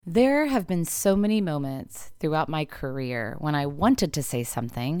There have been so many moments throughout my career when I wanted to say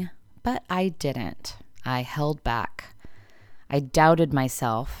something, but I didn't. I held back. I doubted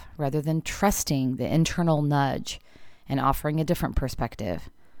myself rather than trusting the internal nudge and offering a different perspective.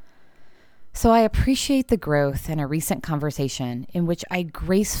 So I appreciate the growth in a recent conversation in which I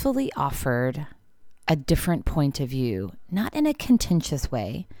gracefully offered a different point of view, not in a contentious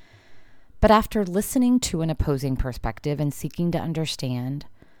way, but after listening to an opposing perspective and seeking to understand,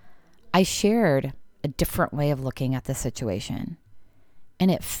 I shared a different way of looking at the situation. And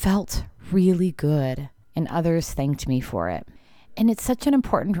it felt really good, and others thanked me for it. And it's such an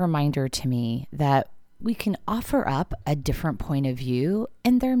important reminder to me that we can offer up a different point of view,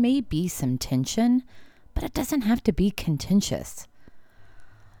 and there may be some tension, but it doesn't have to be contentious.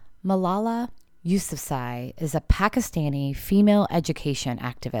 Malala Yousafzai is a Pakistani female education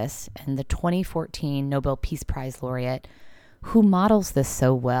activist and the 2014 Nobel Peace Prize laureate who models this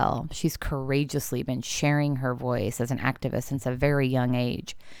so well. She's courageously been sharing her voice as an activist since a very young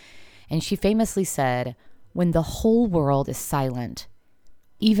age. And she famously said, "When the whole world is silent,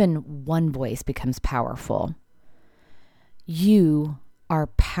 even one voice becomes powerful." You are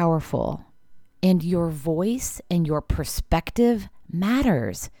powerful, and your voice and your perspective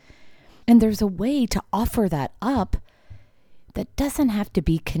matters. And there's a way to offer that up that doesn't have to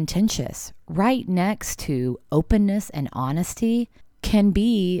be contentious. Right next to openness and honesty can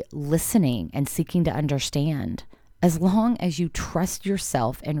be listening and seeking to understand, as long as you trust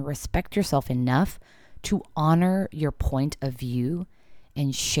yourself and respect yourself enough to honor your point of view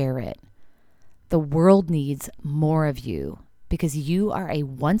and share it. The world needs more of you because you are a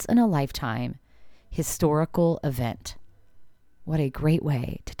once-in-a-lifetime historical event. What a great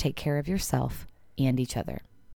way to take care of yourself and each other.